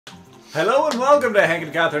Hello and welcome to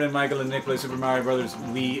Hank Katherine Michael Nick play Super Mario Brothers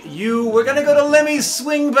Wii U. We're gonna go to Lemmy's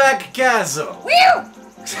Swingback Castle.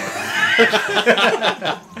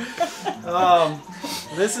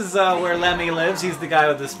 This is where Lemmy lives. He's the guy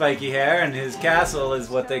with the spiky hair, and his castle is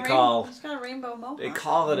what they call. It's got a rainbow mohawk. They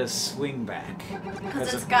call it a swingback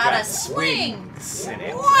because it's got a swings in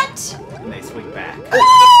it. What? And they swing back.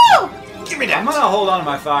 Oh! Give me that. I'm gonna hold on to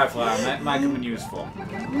my fire flower. That might come in useful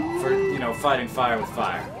for fighting fire with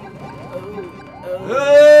fire. Too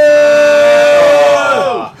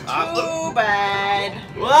bad.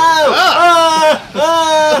 Whoa!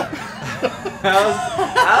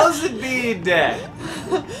 How's it being dead?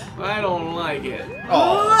 I don't like it.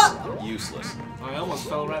 Oh, useless. I almost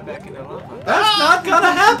fell right back into lava. That's not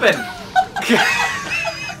gonna happen.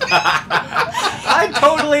 I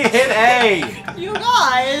totally hit A. You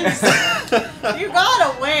guys, you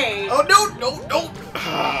gotta wait. Oh no!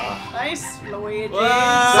 Nice, Luigi.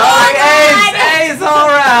 Sorry, A's all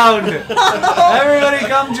around. Everybody,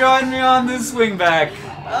 come join me on this swingback.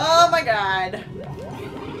 Oh my God.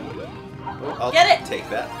 Oh, I'll Get it. Take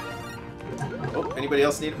that. Oh, anybody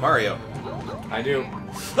else need it? Mario? I do.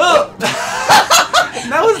 Oh!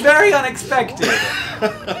 That was very unexpected.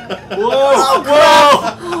 Whoa!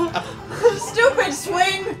 Whoa! Stupid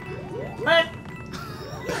swing.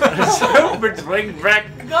 Super swing back.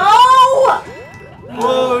 Go!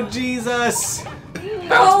 Whoa, Jesus! No!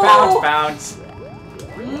 Bounce, bounce, bounce.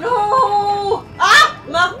 No! Ah!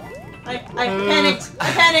 No! I panicked. I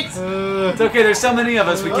panicked. It's okay, there's so many of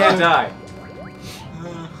us, we can't die.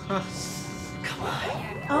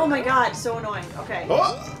 Oh my God, so annoying. Okay.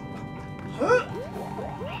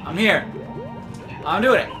 I'm here. I'm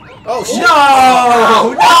doing it. Oh shit!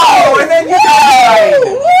 No! No! And then you died!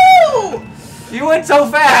 Woo! You went so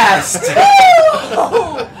fast!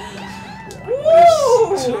 Woo!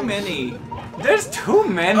 There's too many. There's too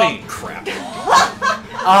many. Oh crap!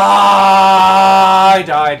 I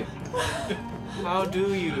died. How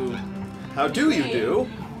do you? How do you do?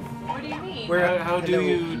 What do you mean? How do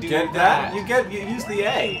you do Get that? You use the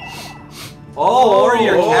A. Oh, or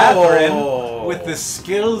you're Catherine with the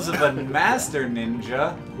skills of a master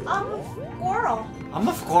ninja. I'm a squirrel. I'm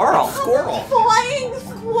a squirrel. Squirrel. Flying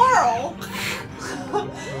squirrel.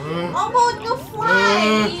 I'm on the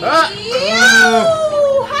fly.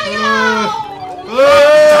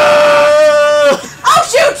 Oh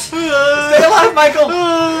shoot! Stay alive, Michael.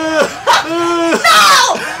 No!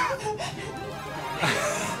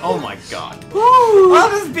 Oh my God! I'll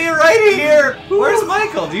just be right here. Where's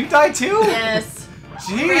Michael? Do you die too? Yes.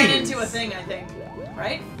 Jeez. Ran into a thing, I think.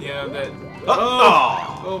 Right? Yeah, that.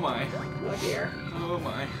 Oh! Oh my. Oh dear. Oh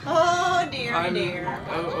my. Oh dear, I'm- dear.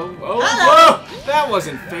 Oh. Hello. Whoa! That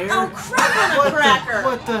wasn't fair. Oh crap on a cracker!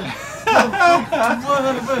 What the? Oh no!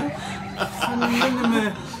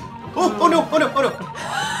 Oh no! Oh no!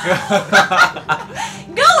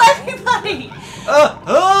 Go everybody!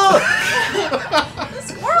 The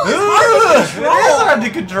squirrel is It is hard hard to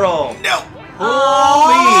control. No!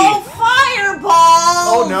 Oh,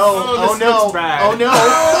 fireball! Oh no! Oh, Oh this no! looks bad. Oh no!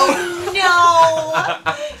 No!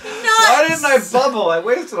 Nuts! Why didn't I bubble? I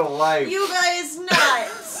wasted a life. You guys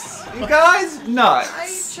nuts! You guys, I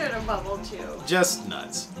nuts. should have bubbled too. Just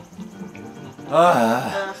nuts.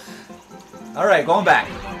 Ugh. All right, going back.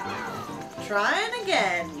 Trying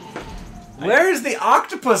again. Where is the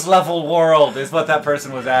octopus level world? Is what that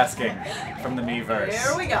person was asking from the Miiverse.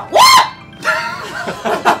 Here we go. What?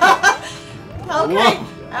 Okay. Whoa.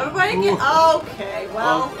 Everybody get. Okay.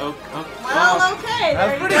 Well. Well. Okay. That's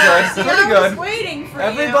there pretty you good. go. Pretty I good. was waiting for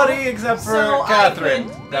Everybody you. except for So I Catherine.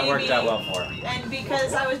 could That worked maybe- out well for her. And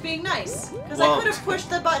because I was being nice. Because I Well- could have pushed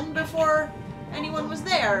the button before anyone was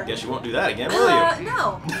there. Guess you won't do that again, will you?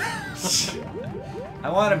 No. I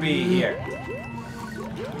want to be here.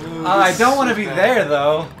 I don't want to be there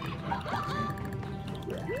though.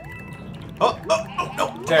 Oh no!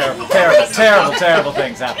 Terrible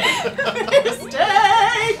things happen.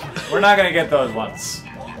 Mistake. We're not gonna get those ones.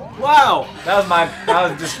 Wow! That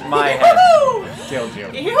was just my head Woohoo! killed you.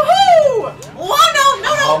 Yoo-hoo! Oh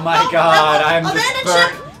no! Oh my God! I'm Abandoned just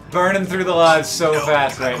ship. burning through the lives so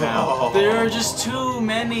fast right now. There are just too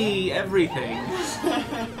many everything.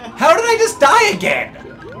 How did I just die again?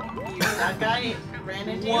 That guy ran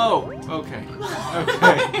into you. Whoa. Okay.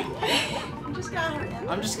 Okay. You just got hurt.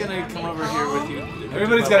 I'm just gonna come over here with you.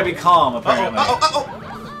 Everybody's gotta be calm apparently.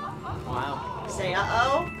 Wow. Say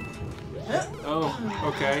uh-oh. Oh.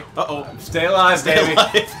 Okay. Stay alive, baby.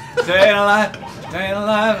 Staying alive. Staying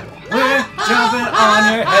alive. We're jumping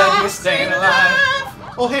on your head. You're staying alive.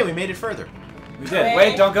 Oh hey, we made it further. We did.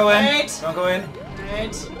 Wait, don't go in. Wait. Don't go in.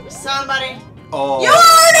 Wait. Somebody. Oh. You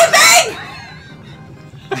already big!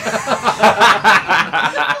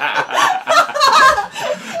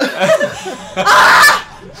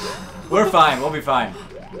 We're fine. We'll be fine.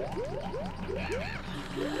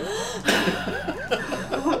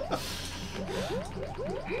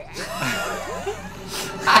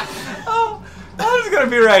 Oh, I'm just gonna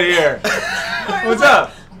be right here. What's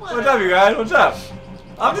up? What's up, you guys? What's up?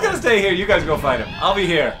 I'm just gonna stay here. You guys go fight him. I'll be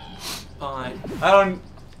here. Fine.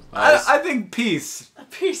 I think peace.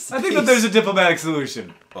 Peace. I think that there's a diplomatic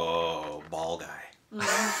solution. Oh, ball guy.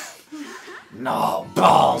 No,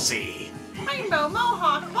 ballsy. Rainbow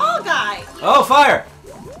Mohawk ball guy. Oh, fire!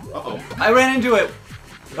 Uh-oh. I ran into it.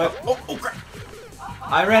 But Oh, crap.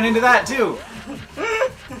 I ran into that too.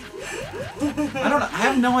 I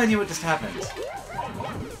have no idea what just happened.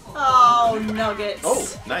 Oh, nuggets. Oh,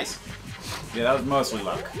 nice. Yeah, that was mostly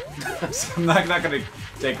luck. So I'm not gonna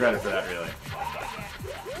take credit for that really.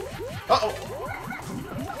 Uh-oh.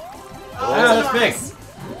 Oh, Yeah, that's big.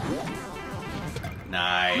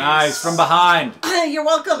 Nice. Nice, from behind. You're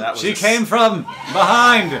welcome. That was She a came from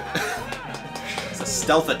behind. It's a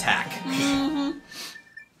stealth attack.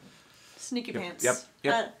 Sneaky pants.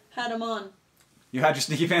 Yep. Had them on. You had your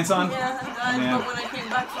sneaky pants on? Yeah, Yeah. but when I came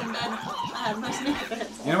back from bed, I had my sneaky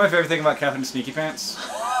pants on. You know my favorite thing about Catherine's sneaky pants?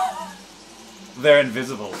 They're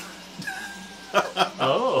invisible.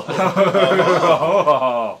 Oh.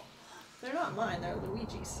 They're not mine, they're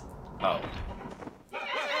Luigi's. Oh.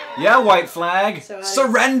 Yeah, white flag. So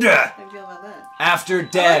Surrender How do you feel about that? after I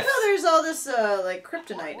like death. how there's all this, like,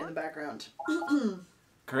 kryptonite in the background.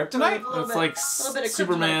 Kryptonite? It's like little bit of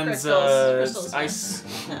Superman's kryptonite crystals, ice.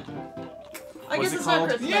 Yeah. I What's guess it it's called?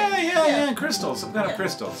 not kryptonite. Yeah, crystals. Some kind of Yeah.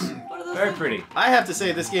 crystals. What are those Very things? pretty. I have to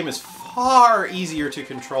say, this game is far easier to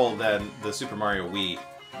control than the Super Mario Wii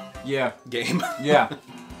Yeah, game. yeah.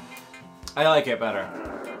 I like it better.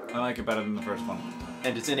 I like it better than the first one.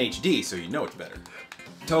 And it's in HD, so you know it's better.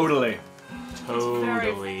 Totally.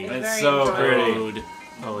 Totally. Very It's so enjoyable. pretty.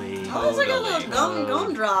 Totally. Oh, there's like a Totally. little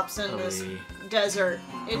gumdrops in this Totally. desert.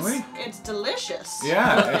 Really? It's delicious.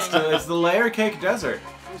 Yeah, it's the layer cake desert.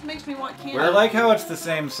 It makes me want candy. I like how it's the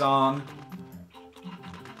same song.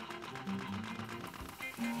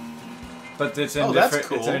 But it's in Oh, that's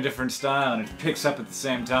different it's in a cool. different style and it picks up at the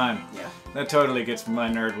same time. Yeah. That totally gets my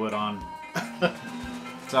nerdwood on.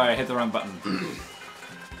 Sorry, I hit the wrong button.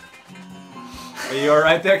 Are you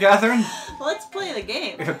alright there, Catherine? Let's play the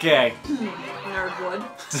game. Okay. Nerdwood.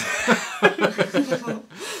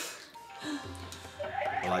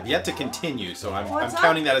 Well, I've yet to continue, so I'm What's up?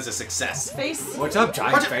 counting that as a success. Face. What's up,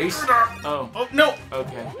 giant Watch it. face? Oh. Oh, no!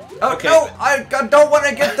 Okay. Oh, Okay. no, I don't want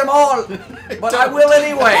to get them all, but I will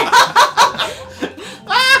anyway.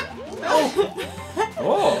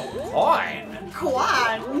 Oh, fine.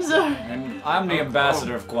 Quans. And I'm the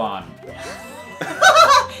ambassador of Quan.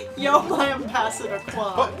 Yo, my ambassador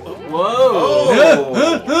Quan. Whoa.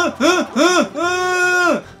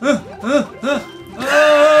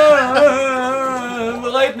 The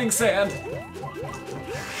lightning sand.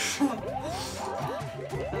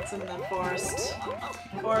 That's in the forest.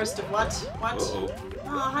 Forest of what? What? Uh-oh.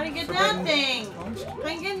 Oh, how do you get that thing? How do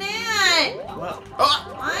you get that? Well,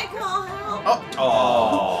 Michael, help.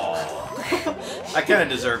 Oh. I kind of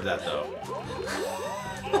deserve that, though.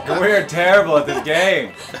 we're terrible at this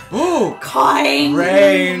game. Ooh, Coin.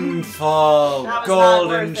 rainfall, That was not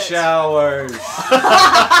golden worth it. showers.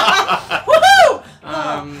 Woohoo!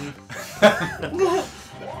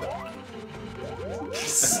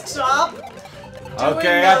 Stop. Okay, I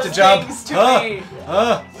doing have to those jump. things to Huh, me.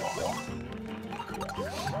 huh.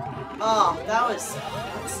 Oh, that was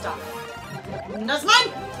stuff. That's mine.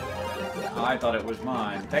 I thought it was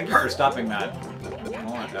mine. Thank you for stopping that. I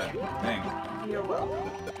want that thing. You're welcome.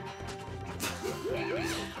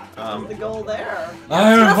 The Um, goal there.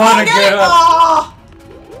 I want to get up. Oh!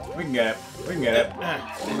 We can get it. We can get it.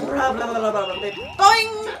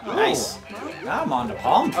 Boing! nice. Now I'm on the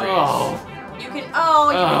palm trees. Oh. You can you can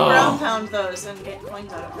Oh. ground pound those and get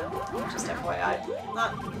coins out of them. Just FYI.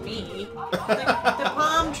 Not me. The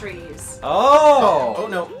palm trees. Oh! Oh,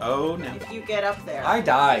 no. Oh, no. If you get up there. I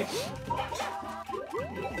died.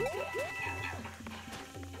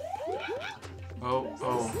 Oh.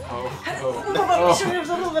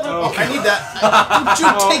 I need that. You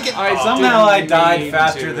take it. Somehow I didn't died mean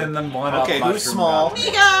faster to. than the one up Okay, mushroom. who's small? guy.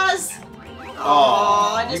 Migas!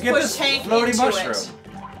 Oh, I You just get pushed this Hank floaty into mushroom. it.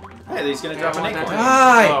 Hey, he's gonna drop an acorn.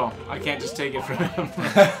 Die! Oh, I can't just take it from him.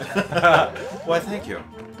 Why, thank you.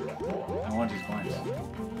 I want these coins.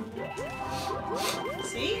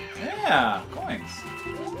 See? Yeah, coins.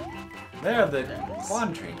 They're the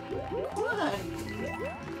Quan tree.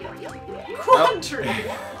 Quan tree.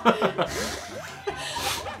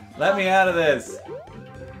 Let me out of this.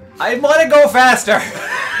 I want to go faster.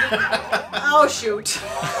 Oh shoot!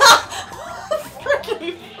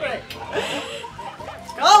 Fricky frick!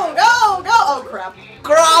 Go, go, go! Oh crap!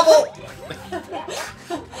 Grovel.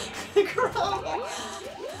 Grovel!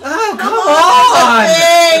 Oh, come on!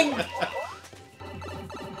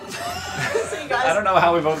 See, guys. I don't know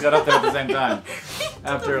how we both got up there at the same time.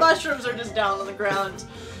 The mushrooms are just down on the ground,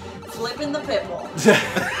 flipping the pit bull.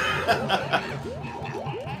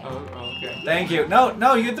 Oh, okay. Thank you. No,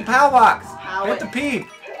 no, you hit the POW box. Ow, Hit the it- P.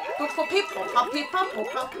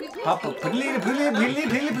 Papa,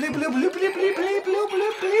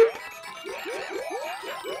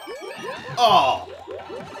 Oh.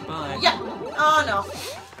 Bye. Yeah. Oh no.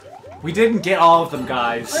 we didn't get all of them,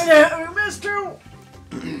 guys. I missed you.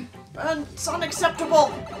 And it's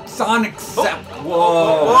unacceptable. Sonic Zap.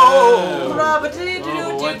 Whoa. Oh,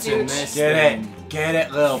 Rabbity-doo-doo-doo-doo. what's in this Get thing? it. Get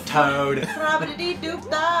it, little toad. Rabbity-doo-doo.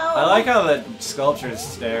 I like how the sculptures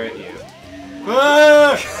stare at you.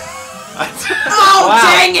 Oh, Wow.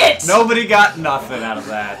 dang it! Nobody got nothing out of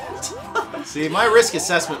that. See, my risk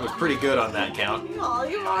assessment was pretty good on that count. Oh,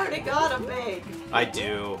 you've already got a big. I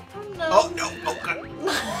do. No. Oh no! Oh god.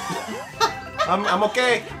 I'm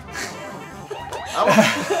okay.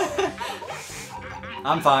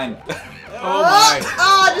 I'm fine. Oh my.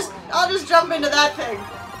 I'll just jump into that thing.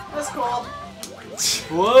 That's cool.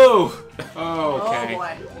 Whoa. Oh Okay.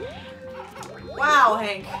 boy. Wow,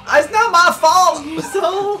 Hank. It's not my fault.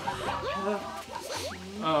 So.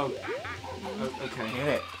 Oh. Okay. Get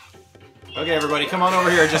it. Okay, everybody, come on over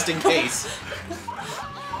here just in case.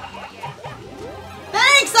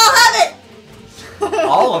 Thanks, I'll have it.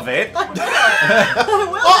 All of it. I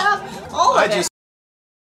will have all of I it. just.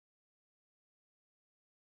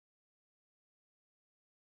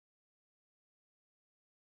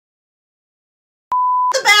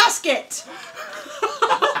 The basket.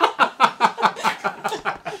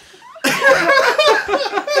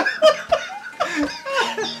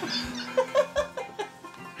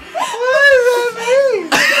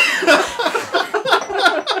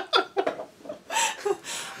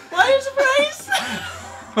 What is the phrase?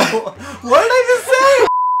 What did I just say?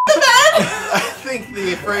 I think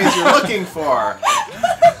the phrase you're looking for.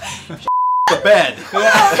 The bed.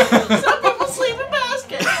 Some people sleep in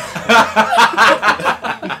baskets.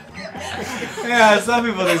 Yeah, some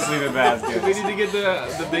people do sleep in We baskets. need to get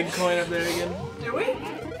the big coin up there again. Do we?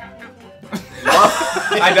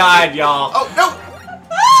 I died, y'all. Oh no!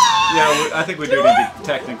 Yeah, I think we do need to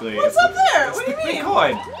technically. What's up there? What do you Big mean?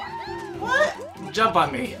 coin. What? Jump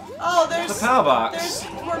on me. Oh, The there's. POW box.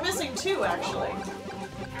 We're missing two actually.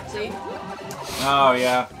 See? Oh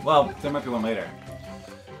yeah. Well, there might be one later.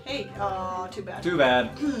 Hey. Oh, too bad. Too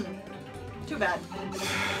bad. Too bad.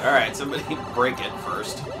 All right, somebody break it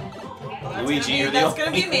first. Well, that's Luigi, gonna be, you're the that's only-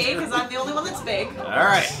 gonna be me because I'm the only one that's big. All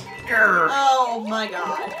right. Oh my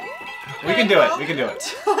god. We can do it. We can do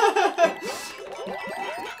it.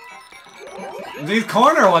 These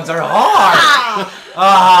corner ones are hard.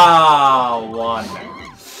 Ah, one.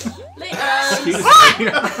 Excuse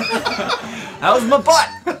That was my butt.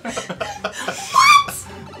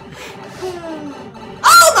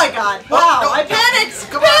 Oh my god! Wow, no. I panicked!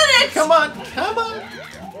 Come Panicked! on! Come on! Come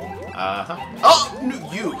on! Oh,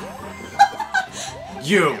 no, you!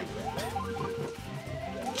 You.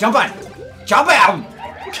 Jump on. Jump on.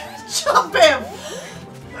 Jump him!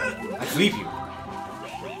 I believe you.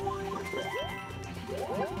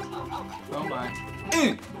 Oh my.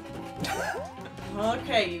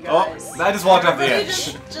 Okay, you guys. I just walked off the Everybody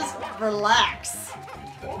edge. just relax.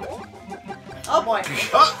 Oh boy.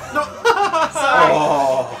 No! Sorry.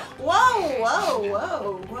 Oh! Whoa, whoa,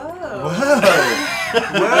 whoa, whoa. Whoa.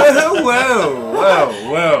 Whoa, whoa, whoa,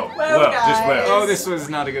 whoa, whoa. Just guys. whoa. Oh, this was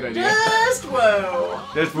not a good idea. Just whoa.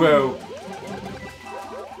 Just whoa.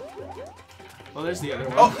 Well, there's the other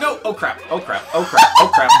one. Oh, no! Oh, crap! Oh, crap! Oh, crap! Oh,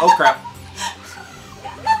 crap! Oh, crap!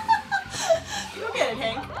 You get it,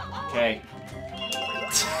 Hank. Okay.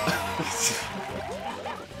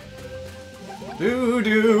 Do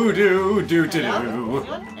do do do do Yeah? do.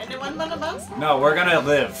 Anyone want a bounce? No, we're gonna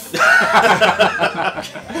live.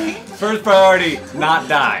 First priority, not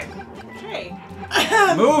die. Okay.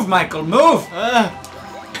 Move, Michael, move.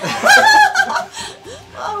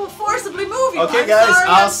 Oh, forcibly move you. Okay, I'm guys, sorry,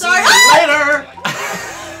 I'll I'm see sorry. you later!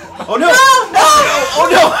 Oh, no! No! Oh,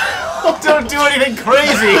 no! Don't do anything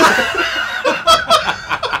crazy.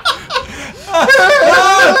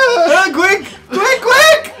 Quick, quick,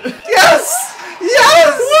 quick! Yes,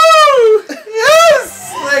 yes, woo,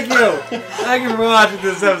 yes. Thank you. Thank you for watching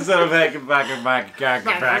this episode of Hank Katherine Michael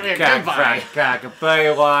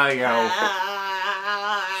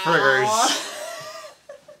Friggers.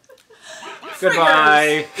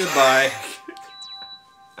 Goodbye. Goodbye.